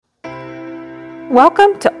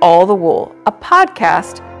Welcome to All the Wool, a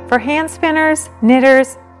podcast for hand spinners,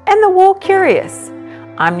 knitters, and the wool curious.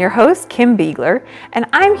 I'm your host, Kim Beigler, and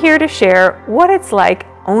I'm here to share what it's like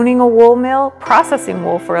owning a wool mill, processing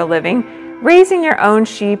wool for a living, raising your own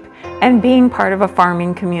sheep, and being part of a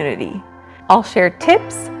farming community. I'll share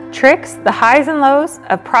tips, tricks, the highs and lows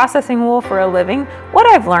of processing wool for a living, what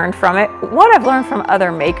I've learned from it, what I've learned from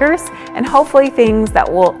other makers, and hopefully things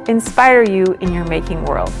that will inspire you in your making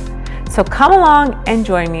world. So come along and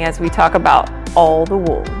join me as we talk about all the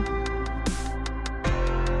wool.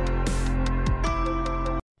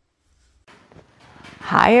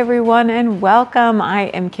 Hi everyone and welcome. I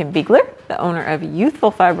am Kim Beigler, the owner of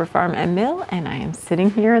Youthful Fiber Farm and Mill, and I am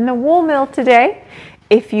sitting here in the wool mill today.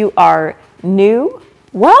 If you are new,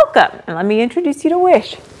 welcome, and let me introduce you to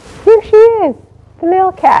Wish. Here she is, the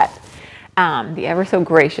mill cat, the ever so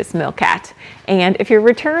gracious mill cat. And if you're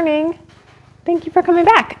returning, thank you for coming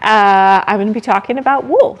back. I'm going to be talking about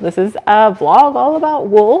wool. This is a vlog all about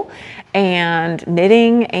wool and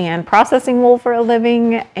knitting and processing wool for a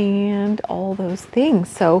living and all those things.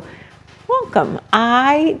 So welcome.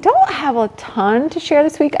 I don't have a ton to share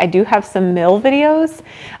this week. I do have some mill videos,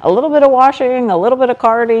 a little bit of washing, a little bit of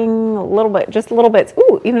carding, just little bits.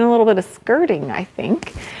 Ooh, even a little bit of skirting, I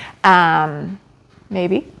think.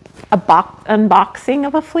 Maybe. A unboxing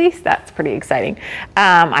of a fleece. That's pretty exciting.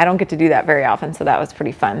 I don't get to do that very often, so that was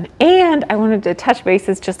pretty fun. And I wanted to touch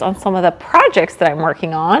bases just on some of the projects that I'm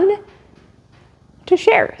working on to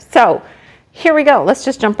share. So here we go. Let's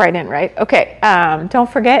just jump right in, right? Okay. Don't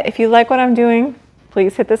forget, if you like what I'm doing,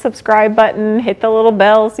 please hit the subscribe button, hit the little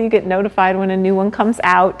bell so you get notified when a new one comes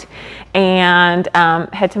out, and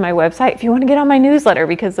head to my website if you want to get on my newsletter,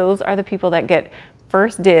 because those are the people that get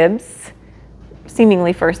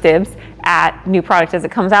seemingly first dibs at new product as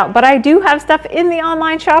it comes out. But I do have stuff in the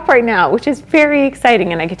online shop right now, which is very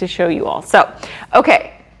exciting, and I get to show you all. So,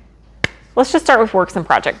 okay, let's just start with works in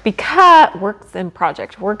progress,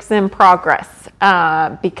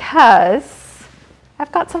 because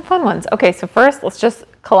I've got some fun ones. Okay, so first let's just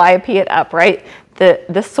calliope it up, right?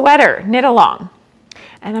 The sweater knit along.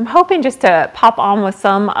 And I'm hoping just to pop on with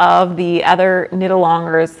some of the other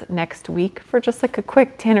knit-alongers next week for just like a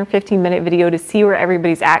quick 10 or 15 minute video to see where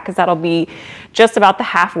everybody's at, because that'll be just about the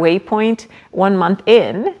halfway point 1 month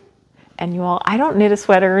in. And you all, I don't knit a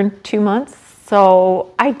sweater in 2 months,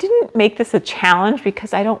 so I didn't make this a challenge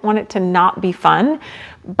because I don't want it to not be fun.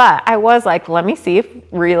 But I was like, let me see if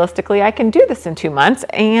realistically I can do this in 2 months.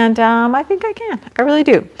 And I think I can. I really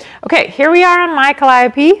do. Okay, here we are on my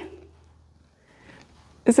calliope.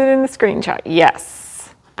 Is it in the screenshot?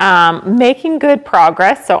 Yes. Making good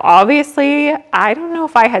progress. So obviously, I don't know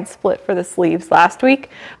if I had split for the sleeves last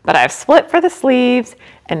week, but I've split for the sleeves,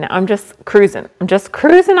 and now I'm just cruising. I'm just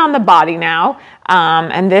cruising on the body now.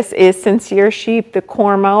 And this is Sincere Sheep, the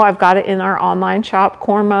Cormo. I've got it in our online shop,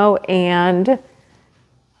 Cormo, and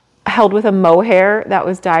held with a mohair that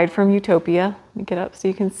was dyed from Utopia. Let me get up so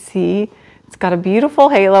you can see. It's got a beautiful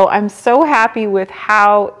halo. I'm so happy with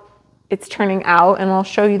how it's turning out, and I'll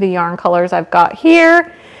show you the yarn colors I've got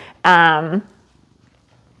here. There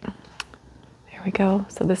we go.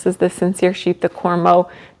 So this is the Sincere Sheep, the Cormo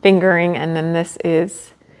fingering, and then this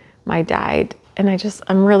is my dyed. And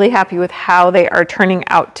I'm really happy with how they are turning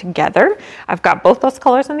out together. I've got both those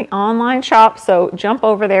colors in the online shop, so jump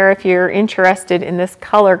over there if you're interested in this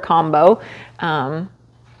color combo. There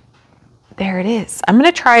it is. I'm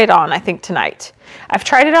gonna try it on, I think, tonight. I've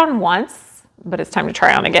tried it on once, but it's time to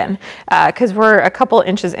try on again because we're a couple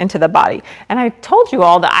inches into the body. And I told you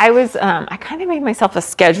all that I kind of made myself a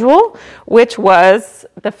schedule, which was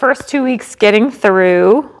the first 2 weeks getting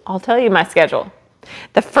through, I'll tell you my schedule.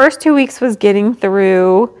 The first 2 weeks was getting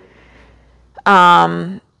through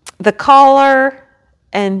the collar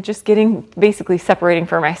and just basically separating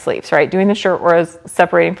for my sleeves, right? Doing the shirt was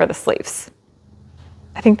separating for the sleeves.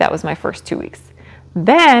 I think that was my first 2 weeks.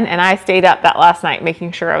 Then, and I stayed up that last night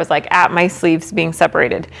making sure I was like at my sleeves being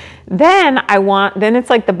separated. Then it's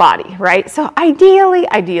like the body, right? So ideally,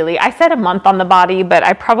 I said a month on the body, but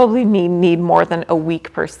I probably need more than a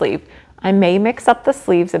week per sleeve. I may mix up the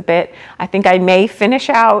sleeves a bit. I think I may finish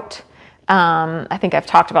out, I think I've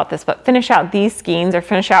talked about this, but finish out these skeins or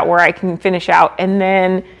finish out where I can finish out and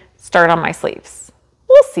then start on my sleeves.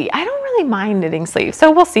 We'll see. I don't really mind knitting sleeves,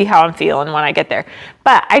 so we'll see how I'm feeling when I get there.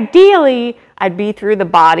 But ideally, I'd be through the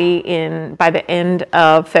body by the end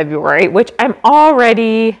of February, which I'm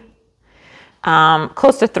already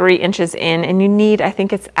close to 3 inches in, and you need, I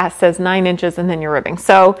think it says 9 inches, and then you're ribbing.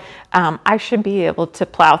 So I should be able to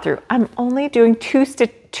plow through. I'm only doing 2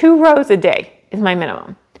 rows a day is my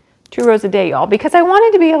minimum. 2 rows a day, y'all, because I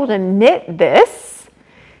wanted to be able to knit this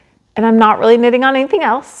and I'm not really knitting on anything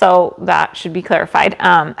else, so that should be clarified.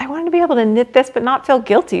 I wanted to be able to knit this but not feel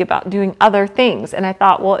guilty about doing other things, and I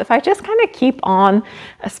thought, well, if I just kind of keep on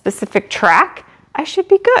a specific track, I should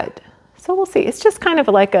be good. So we'll see. It's just kind of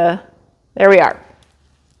like there we are.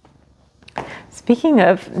 Speaking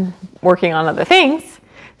of working on other things,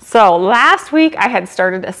 so last week I had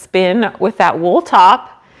started a spin with that wool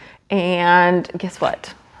top, and guess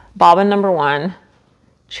what? Bobbin number 1,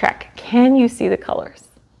 check. Can you see the colors?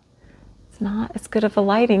 It's not as good of a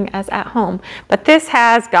lighting as at home, but this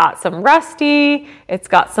has got some rusty, it's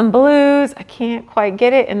got some blues. I can't quite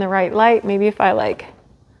get it in the right light. Maybe if I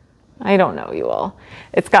don't know, you all.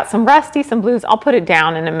 It's got some rusty, some blues. I'll put it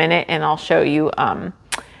down in a minute and I'll show you.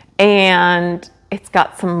 And it's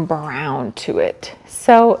got some brown to it.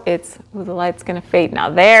 So the light's gonna fade now.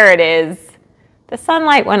 There it is. The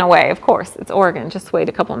sunlight went away. Of course, it's Oregon. Just wait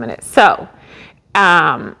a couple of minutes. So,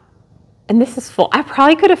 and this is full. I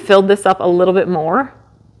probably could have filled this up a little bit more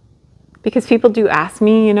because people do ask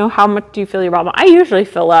me, how much do you fill your bobbin? I usually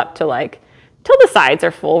fill up to till the sides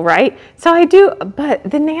are full, right? So I do, but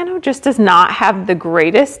the Nano just does not have the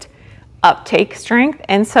greatest uptake strength.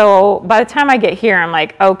 And so by the time I get here, I'm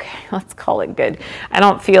like, okay, let's call it good. I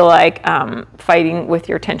don't feel like fighting with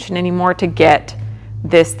your tension anymore to get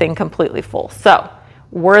this thing completely full. So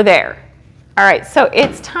we're there. All right, so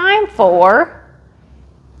it's time for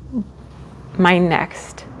my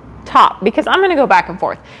next top because I'm gonna go back and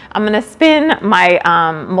forth. I'm gonna spin my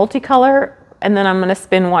multicolor and then I'm gonna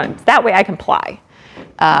spin one. That way I can ply.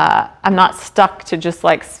 I'm not stuck to just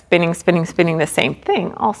spinning the same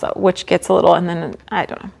thing also, which gets a little, and then I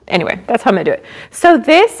don't know. Anyway, that's how I'm gonna do it. So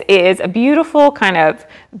this is a beautiful kind of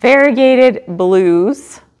variegated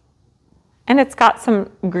blues, and it's got some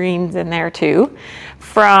greens in there too,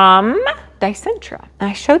 from Dicentra.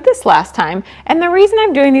 I showed this last time, and the reason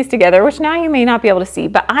I'm doing these together, which now you may not be able to see,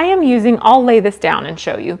 but I'll lay this down and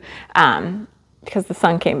show you, because the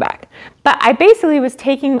sun came back. But I basically was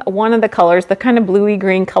taking one of the colors, the kind of bluey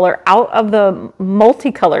green color, out of the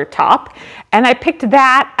multicolor top, and I picked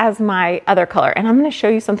that as my other color. And I'm gonna show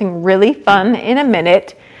you something really fun in a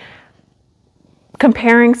minute,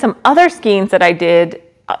 comparing some other skeins that I did.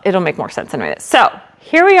 It'll make more sense in a minute. So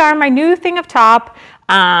here we are, my new thing of top.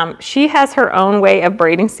 She has her own way of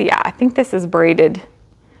braiding. So yeah, I think this is braided.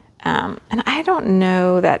 And I don't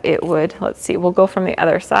know that it would, let's see, we'll go from the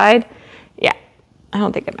other side. Yeah, I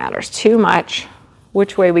don't think it matters too much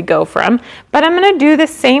which way we go from, but I'm gonna do the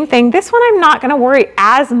same thing. This one I'm not gonna worry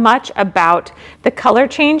as much about the color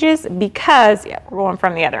changes because, yeah, we're going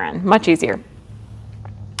from the other end, much easier.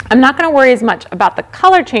 I'm not gonna worry as much about the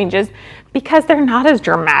color changes because they're not as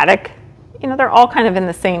dramatic. They're all kind of in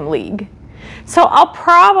the same league. So I'll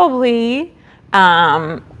probably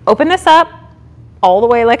open this up all the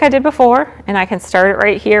way like I did before, and I can start it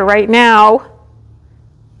right here, right now.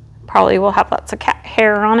 Probably will have lots of cat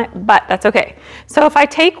hair on it, but that's okay. So if I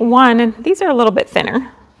take one, and these are a little bit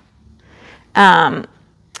thinner.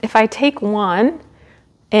 If I take one,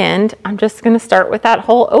 and I'm just gonna start with that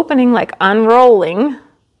whole opening, unrolling,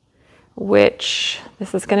 which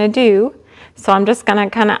this is gonna do. So I'm just gonna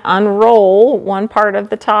kind of unroll one part of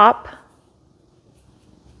the top,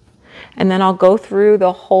 and then I'll go through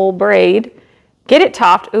the whole braid. Get it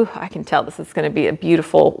topped. Ooh, I can tell this is going to be a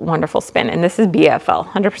beautiful, wonderful spin. And this is BFL,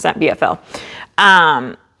 100% BFL.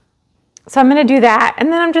 So I'm going to do that.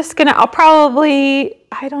 And then I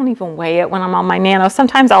don't even weigh it when I'm on my Nano.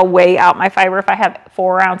 Sometimes I'll weigh out my fiber if I have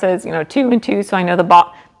 4 ounces, 2 and 2. So I know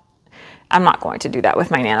I'm not going to do that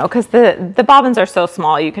with my Nano because the bobbins are so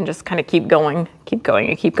small. You can just kind of keep going.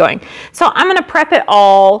 So I'm going to prep it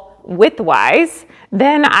all widthwise.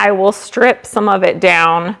 Then I will strip some of it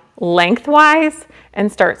down lengthwise and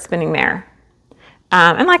start spinning there.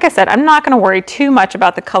 And like I said, I'm not going to worry too much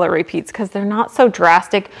about the color repeats because they're not so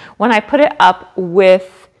drastic. When I put it up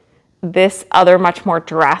with this other much more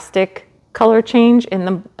drastic color change in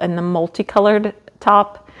the multicolored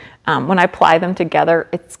top, when I apply them together,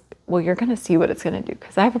 you're going to see what it's going to do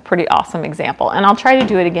because I have a pretty awesome example, and I'll try to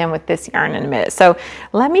do it again with this yarn in a minute. So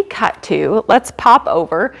let me let's pop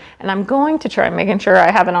over, and I'm going to try making sure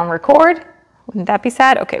I have it on record. Wouldn't that be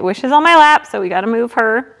sad? Okay, Wish is on my lap, so we got to move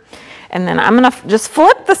her. And then I'm going to just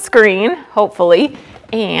flip the screen, hopefully.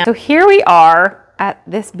 And so here we are at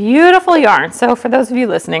this beautiful yarn. So for those of you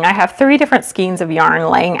listening, I have 3 different skeins of yarn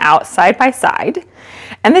laying out side by side.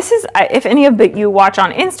 And this is, if any of you watch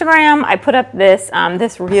on Instagram, I put up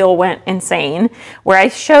this reel went insane, where I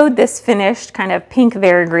showed this finished kind of pink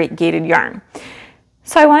variegated yarn.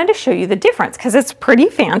 So I wanted to show you the difference because it's pretty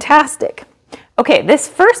fantastic. Okay, this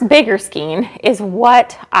first bigger skein is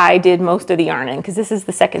what I did most of the yarn in, because this is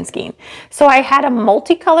the second skein. So I had a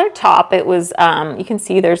multicolored top. It was, you can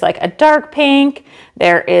see there's like a dark pink,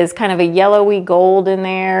 there is kind of a yellowy gold in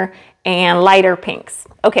there, and lighter pinks.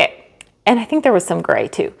 Okay, and I think there was some gray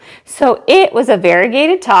too. So it was a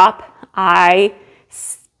variegated top. I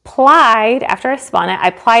plied, after I spun it, I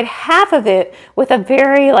plied half of it with a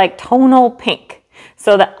very like tonal pink.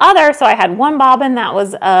 So I had one bobbin that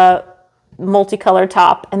was a multicolored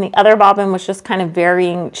top, and the other bobbin was just kind of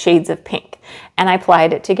varying shades of pink, and I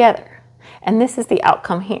plied it together, and this is the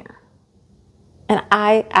outcome here, and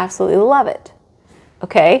I absolutely love it.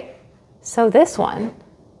 Okay, so this one,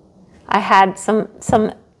 I had some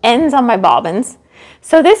ends on my bobbins.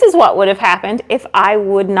 So this is what would have happened if I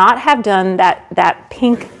would not have done that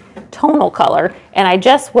pink tonal color, and I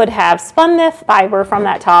just would have spun the fiber from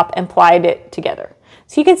that top and plied it together.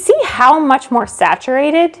 So you can see how much more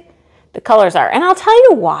saturated the colors are. And I'll tell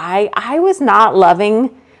you why I was not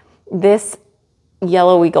loving this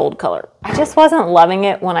yellowy gold color. I just wasn't loving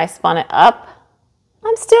it when I spun it up.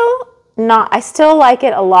 I still like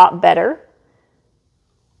it a lot better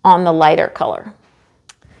on the lighter color.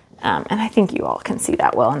 And I think you all can see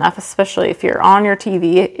that well enough, especially if you're on your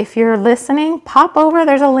TV. If you're listening, pop over.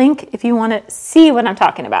 There's a link if you want to see what I'm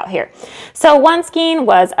talking about here. So one skein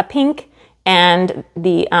was a pink and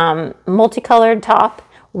the multicolored top.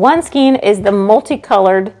 One skein is the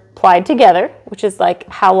multicolored plied together, which is like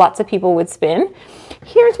how lots of people would spin.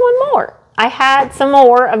 Here's one more. I had some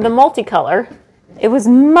more of the multicolor. It was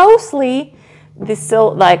mostly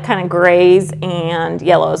like kind of grays and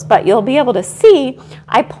yellows, but you'll be able to see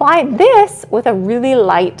I plied this with a really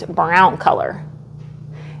light brown color.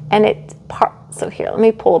 And so here, let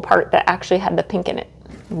me pull a part that actually had the pink in it.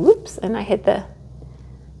 Whoops, and I hit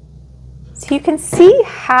so you can see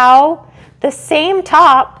how the same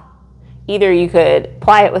top, either you could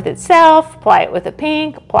ply it with itself, ply it with a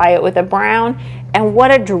pink, ply it with a brown, and what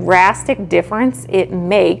a drastic difference it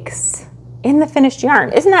makes in the finished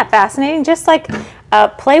yarn. Isn't that fascinating? Just like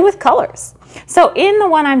play with colors. So in the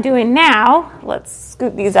one I'm doing now, let's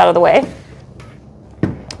scoot these out of the way.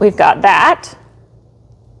 We've got that.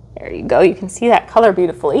 There you go. You can see that color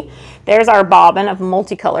beautifully. There's our bobbin of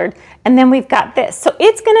multicolored. And then we've got this. So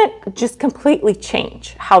it's going to just completely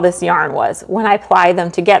change how this yarn was when I apply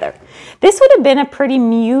them together. This would have been a pretty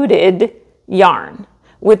muted yarn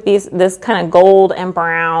with this kind of gold and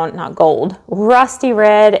brown, not gold, rusty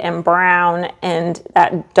red and brown and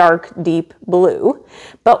that dark deep blue.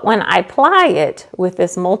 But when I apply it with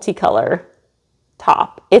this multicolor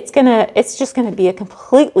top, it's just gonna be a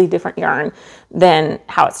completely different yarn than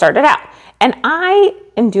how it started out. And I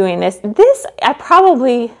am doing this I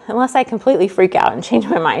probably, unless I completely freak out and change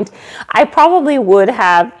my mind, I probably would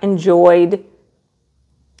have enjoyed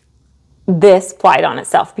this plied on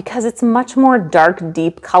itself because it's much more dark,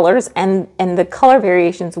 deep colors, and the color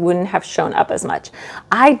variations wouldn't have shown up as much.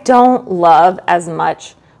 I don't love as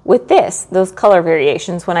much with those color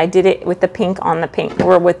variations when I did it with the pink on the pink,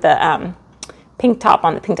 or with the pink top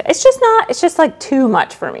on the pink top. It's just like too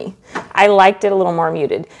much for me. I liked it a little more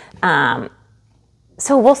muted.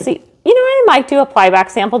 So we'll see. I might do a ply back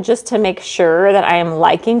sample just to make sure that I am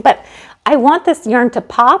liking, but I want this yarn to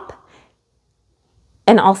pop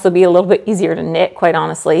and also be a little bit easier to knit, quite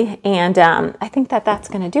honestly. And I think that that's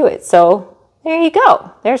going to do it. So there you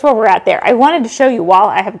go. There's where we're at there. I wanted to show you while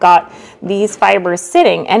I have got these fibers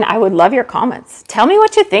sitting, and I would love your comments. Tell me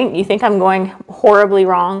what you think. You think I'm going horribly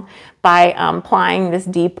wrong by applying this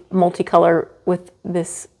deep multicolor with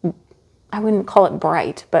this, I wouldn't call it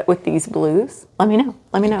bright, but with these blues? Let me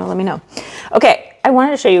know. Okay, I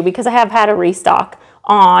wanted to show you because I have had a restock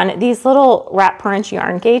on these little wrap per inch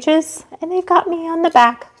yarn gauges, and they've got me on the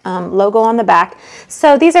back, logo on the back.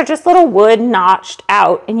 So these are just little wood notched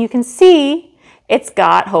out, and you can see it's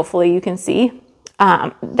got, hopefully you can see,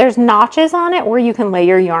 there's notches on it where you can lay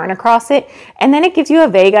your yarn across it, and then it gives you a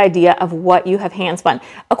vague idea of what you have hand spun.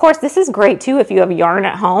 Of course, this is great too if you have yarn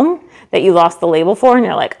at home that you lost the label for and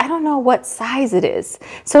you're like, I don't know what size it is.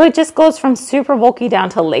 So it just goes from super bulky down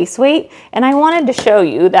to lace weight. And I wanted to show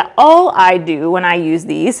you that all I do when I use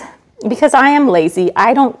these, because I am lazy,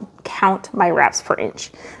 I don't count my wraps per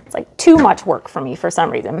inch. It's like too much work for me for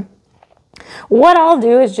some reason. What I'll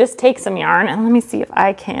do is just take some yarn, and let me see if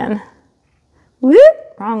I can, whoop,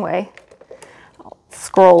 wrong way. I'll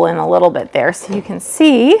scroll in a little bit there so you can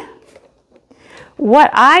see. What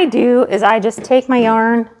I do is I just take my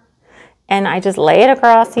yarn and I just lay it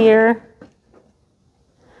across here.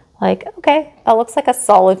 Like, okay, that looks like a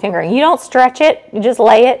solid fingering. You don't stretch it, you just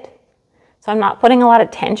lay it. So I'm not putting a lot of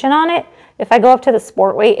tension on it. If I go up to the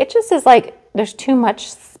sport weight, it just is like there's too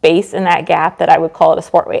much space in that gap that I would call it a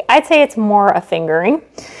sport weight. I'd say it's more a fingering.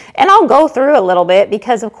 And I'll go through a little bit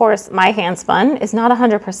because, of course, my hand spun is not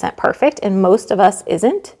 100% perfect, and most of us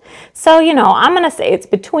isn't. So, I'm going to say it's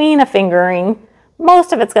between a fingering.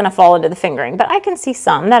 Most of it's going to fall into the fingering, but I can see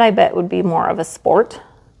some that I bet would be more of a sport.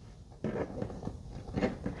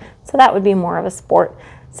 So that would be more of a sport.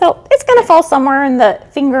 So it's going to fall somewhere in the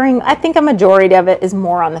fingering. I think a majority of it is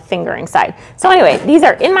more on the fingering side. So anyway, these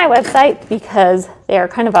are in my website because they are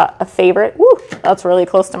kind of a favorite. Woo, that's really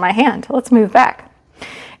close to my hand. Let's move back.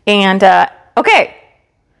 And okay,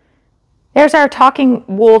 there's our talking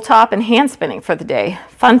wool top and hand spinning for the day.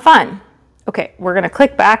 Fun. Okay, we're going to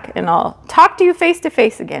click back and I'll talk to you face to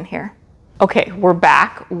face again here. Okay, we're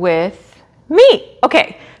back with me.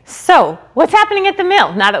 Okay, so what's happening at the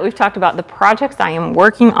mill now that we've talked about the projects I am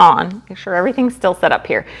working on? Make sure everything's still set up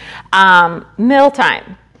here. Mill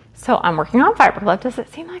time. So I'm working on Fiber Club. Does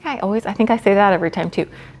it seem like I think I say that every time too.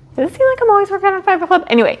 Does it seem like I'm always working on Fiber Club?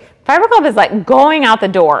 Anyway, Fiber Club is like going out the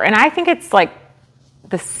door, and I think it's like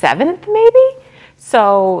the 7th maybe.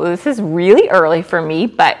 So this is really early for me,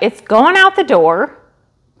 but it's going out the door.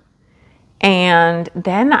 And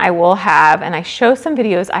then I will have, and I show some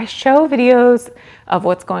videos. I show videos of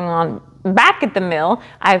what's going on back at the mill.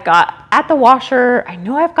 I've got at the washer, I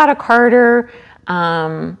know I've got a carder,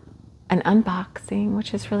 an unboxing,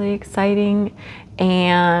 which is really exciting.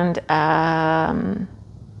 And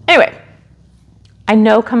anyway, I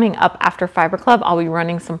know coming up after Fiber Club, I'll be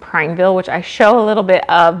running some Prineville, which I show a little bit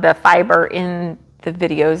of the fiber in the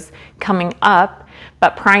videos coming up.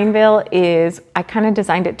 But Prineville is, I kind of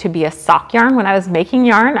designed it to be a sock yarn. When I was making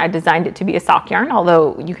yarn, I designed it to be a sock yarn,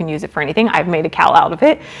 although you can use it for anything. I've made a cowl out of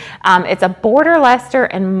it. It's a border Leicester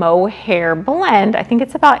and mohair blend. I think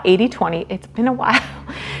it's about 80-20. It's been a while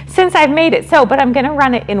since I've made it. So, but I'm going to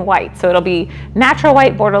run it in white. So it'll be natural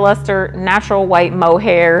white border Leicester, natural white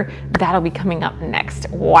mohair. That'll be coming up next.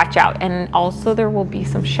 Watch out. And also there will be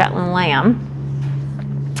some Shetland lamb.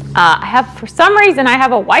 For some reason, I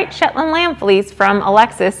have a white Shetland lamb fleece from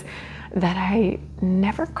Alexis that I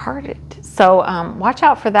never carded. So watch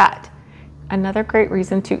out for that. Another great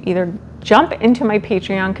reason to either jump into my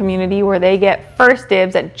Patreon community where they get first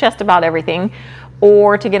dibs at just about everything,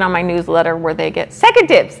 or to get on my newsletter where they get second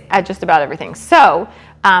dibs at just about everything. So,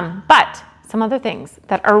 but some other things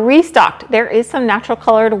that are restocked. There is some natural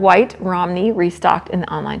colored white Romney restocked in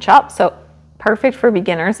the online shop. So perfect for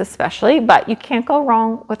beginners especially, but you can't go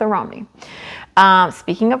wrong with a Romney.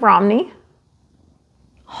 Speaking of Romney,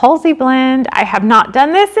 Halsey blend. I have not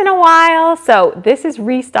done this in a while, so this is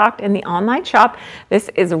restocked in the online shop. This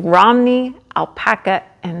is Romney, alpaca,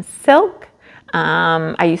 and silk.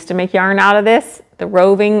 I used to make yarn out of this. The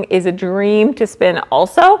roving is a dream to spin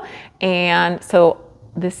also, and so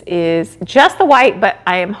this is just the white, but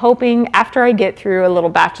I am hoping after I get through a little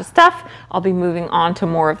batch of stuff, I'll be moving on to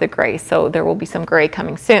more of the gray. So there will be some gray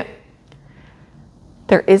coming soon.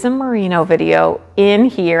 There is a merino video in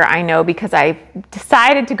here, I know, because I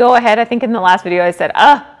decided to go ahead. I think in the last video I said,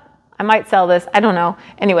 I might sell this. I don't know.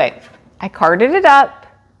 Anyway, I carded it up.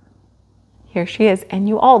 Here she is. And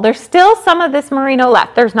there's still some of this merino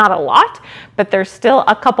left. There's not a lot, but there's still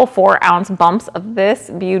a couple 4-ounce bumps of this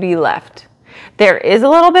beauty left. There is a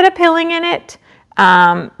little bit of pilling in it,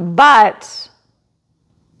 but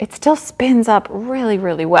it still spins up really,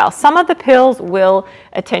 really well. Some of the pills will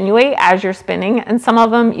attenuate as you're spinning, and some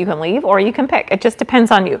of them you can leave or you can pick. It just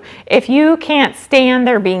depends on you. If you can't stand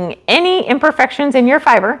there being any imperfections in your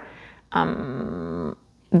fiber,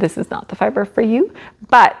 this is not the fiber for you,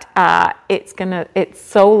 but it's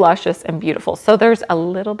so luscious and beautiful. So there's a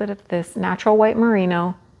little bit of this natural white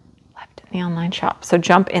merino left in the online shop. So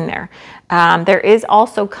jump in there. There is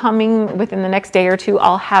also coming within the next day or two,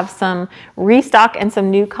 I'll have some restock and some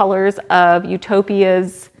new colors of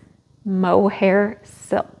Utopia's mohair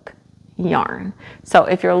silk yarn. So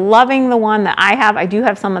if you're loving the one that I have, I do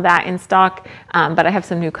have some of that in stock, but I have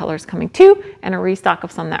some new colors coming too, and a restock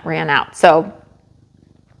of some that ran out. So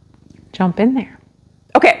jump in there.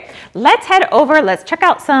 Okay, let's head over. Let's check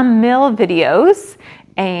out some mill videos,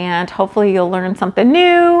 and hopefully you'll learn something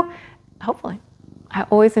new. Hopefully. I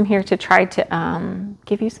always am here to try to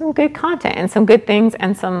give you some good content and some good things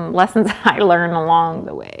and some lessons I learn along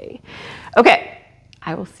the way. Okay,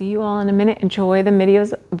 I will see you all in a minute. Enjoy the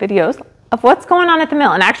videos of what's going on at the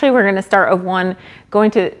mill. And actually, we're going to start with one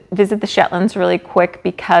going to visit the Shetlands really quick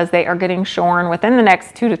because they are getting shorn within the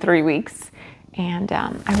next 2 to 3 weeks. And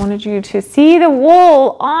I wanted you to see the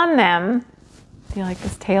wool on them. Do you like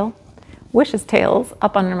this tail? Wish's tails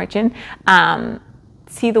up under my chin.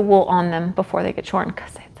 See the wool on them before they get shorn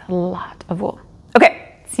because it's a lot of wool.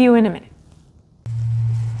 Okay, see you in a minute.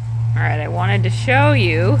 All right, I wanted to show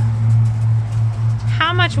you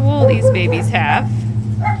how much wool these babies have.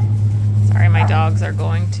 Sorry, my dogs are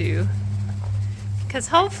going to, because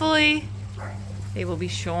hopefully they will be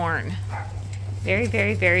shorn very,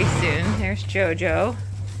 very, very soon. There's Jojo.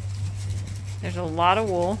 There's a lot of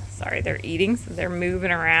wool. Sorry, they're eating, so they're moving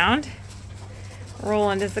around.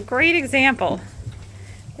 Roland is a great example.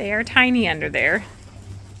 They are tiny under there.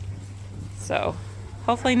 So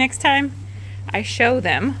hopefully next time I show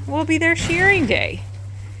them will be their shearing day,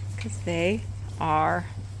 because they are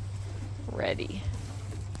ready.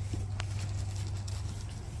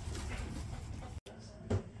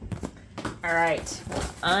 All right, we're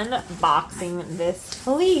unboxing this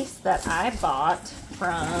fleece that I bought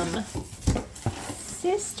from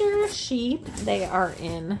Sister Sheep. They are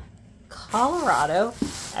in Colorado.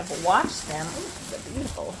 I've watched them. Ooh, this is a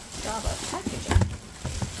beautiful job of packaging.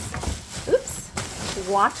 Oops.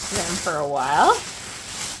 Watched them for a while.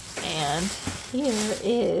 And here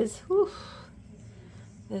is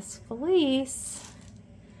this fleece.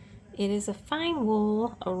 It is a fine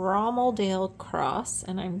wool, a raw moldale cross,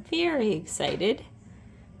 and I'm very excited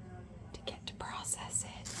to get to process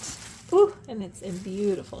it. Ooh, and it's in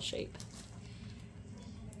beautiful shape.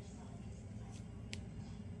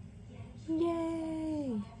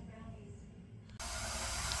 Yay!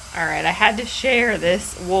 All right, I had to share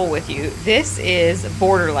this wool with you. This is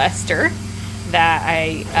Border Leicester that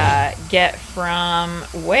I get from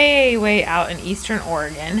way, way out in Eastern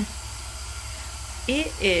Oregon.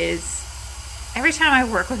 It is, every time I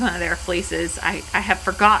work with one of their fleeces, I have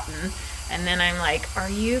forgotten, and then I'm like, are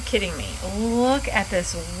you kidding me? Look at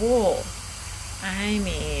this wool. I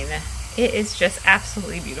mean, it is just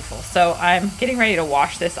absolutely beautiful. So I'm getting ready to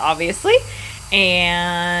wash this, obviously,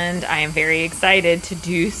 and I am very excited to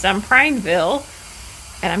do some Prineville,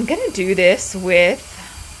 and I'm gonna do this with,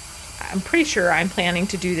 I'm pretty sure I'm planning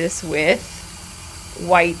to do this with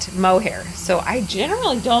white mohair. So I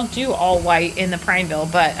generally don't do all white in the Prineville,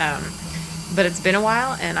 but it's been a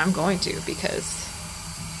while and I'm going to, because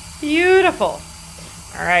beautiful.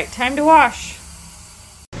 All right, time to wash.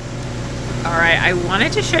 All right, I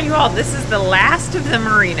wanted to show you all, this is the last of the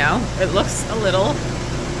merino. It looks a little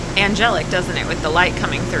angelic, doesn't it, with the light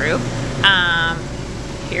coming through.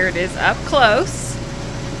 Here it is up close.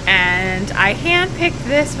 And I handpicked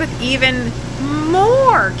this with even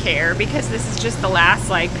more care, because this is just the last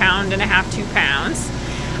like 1.5 pounds, 2 pounds.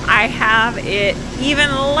 I have it even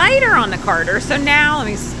lighter on the carder. So now, let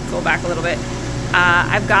me go back a little bit.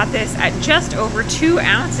 I've got this at just over 2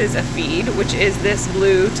 ounces of feed, which is this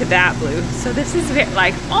blue to that blue. So this is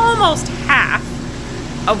like almost half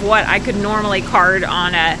of what I could normally card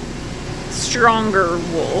on a stronger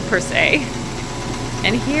wool per se.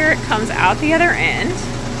 And here it comes out the other end.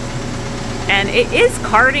 And it is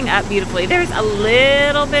carding up beautifully. There's a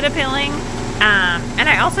little bit of pilling. And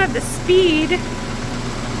I also have the speed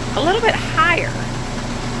a little bit higher.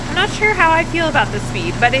 I'm not sure how I feel about the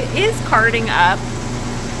speed, but it is carding up.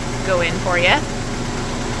 Go in for you.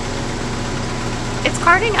 It's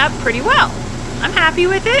carding up pretty well. I'm happy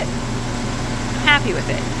with it. I'm happy with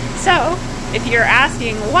it. So, if you're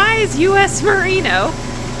asking, why is US merino,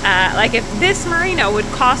 like if this merino would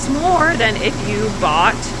cost more than if you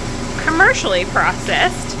bought commercially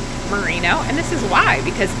processed merino, and this is why,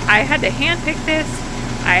 because I had to hand pick this,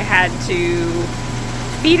 I had to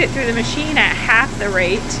feed it through the machine at half the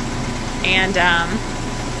rate, and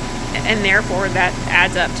therefore that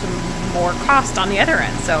adds up to more cost on the other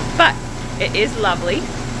end. So, but it is lovely.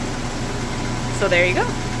 So there you go.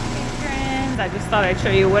 Hey friends, I just thought I'd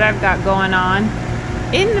show you what I've got going on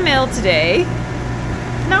in the mill today.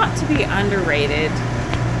 Not to be underrated,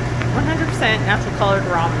 100% natural colored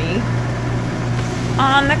Romney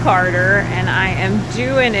on the carder, and I am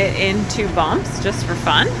doing it into bumps just for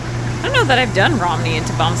fun. I don't know that I've done Romney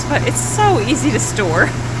into bumps, but it's so easy to store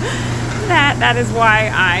that is why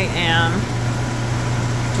I am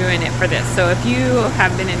doing it for this. So if you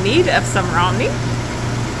have been in need of some Romney,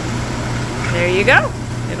 there you go.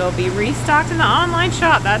 It'll be restocked in the online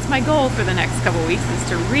shop. That's my goal for the next couple weeks, is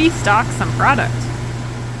to restock some product.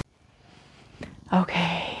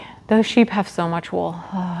 Okay, those sheep have so much wool.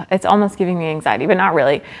 It's almost giving me anxiety, but not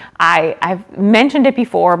really. I've mentioned it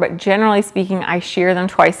before, but generally speaking, I shear them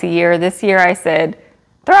twice a year. This year I said,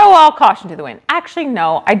 throw all caution to the wind. Actually,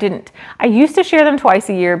 no, I didn't. I used to shear them twice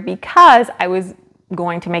a year because I was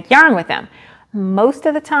going to make yarn with them. Most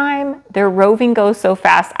of the time, their roving goes so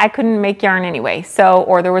fast, I couldn't make yarn anyway. So,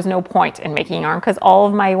 or there was no point in making yarn because all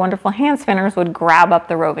of my wonderful hand spinners would grab up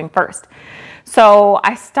the roving first. So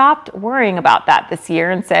I stopped worrying about that this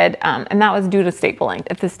year and said, and that was due to staple length.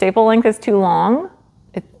 If the staple length is too long,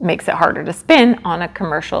 it makes it harder to spin on a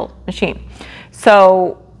commercial machine.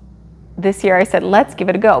 So this year I said, let's give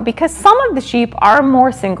it a go, because some of the sheep are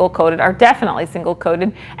more single coated, are definitely single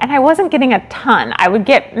coated, and I wasn't getting a ton. I would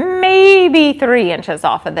get maybe 3 inches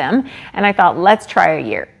off of them, and I thought, let's try a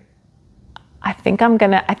year. I think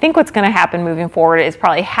what's gonna happen moving forward is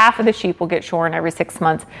probably half of the sheep will get shorn every 6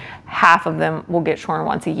 months, half of them will get shorn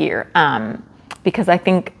once a year, because I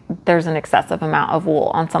think there's an excessive amount of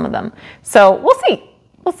wool on some of them. So we'll see.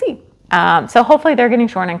 So hopefully they're getting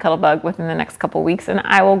shorn in Cuttlebug within the next couple weeks, and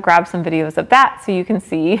I will grab some videos of that so you can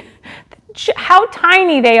see how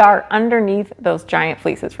tiny they are underneath those giant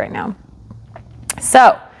fleeces right now.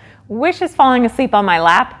 So Wish is falling asleep on my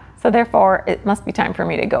lap, so therefore it must be time for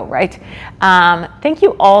me to go, right? Thank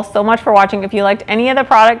you all so much for watching. If you liked any of the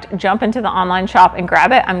product, jump into the online shop and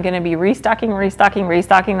grab it. I'm gonna be restocking.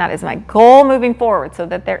 That is my goal moving forward, so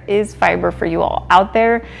that there is fiber for you all out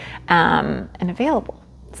there and available.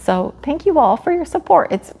 So thank you all for your support.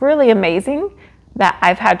 It's really amazing that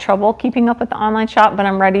I've had trouble keeping up with the online shop, but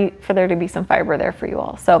I'm ready for there to be some fiber there for you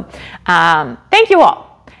all. So thank you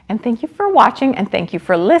all, and thank you for watching, and thank you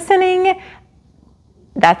for listening.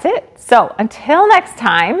 That's it. So until next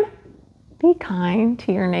time, be kind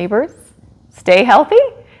to your neighbors, stay healthy,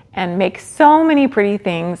 and make so many pretty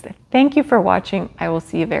things. Thank you for watching. I will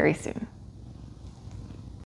see you very soon.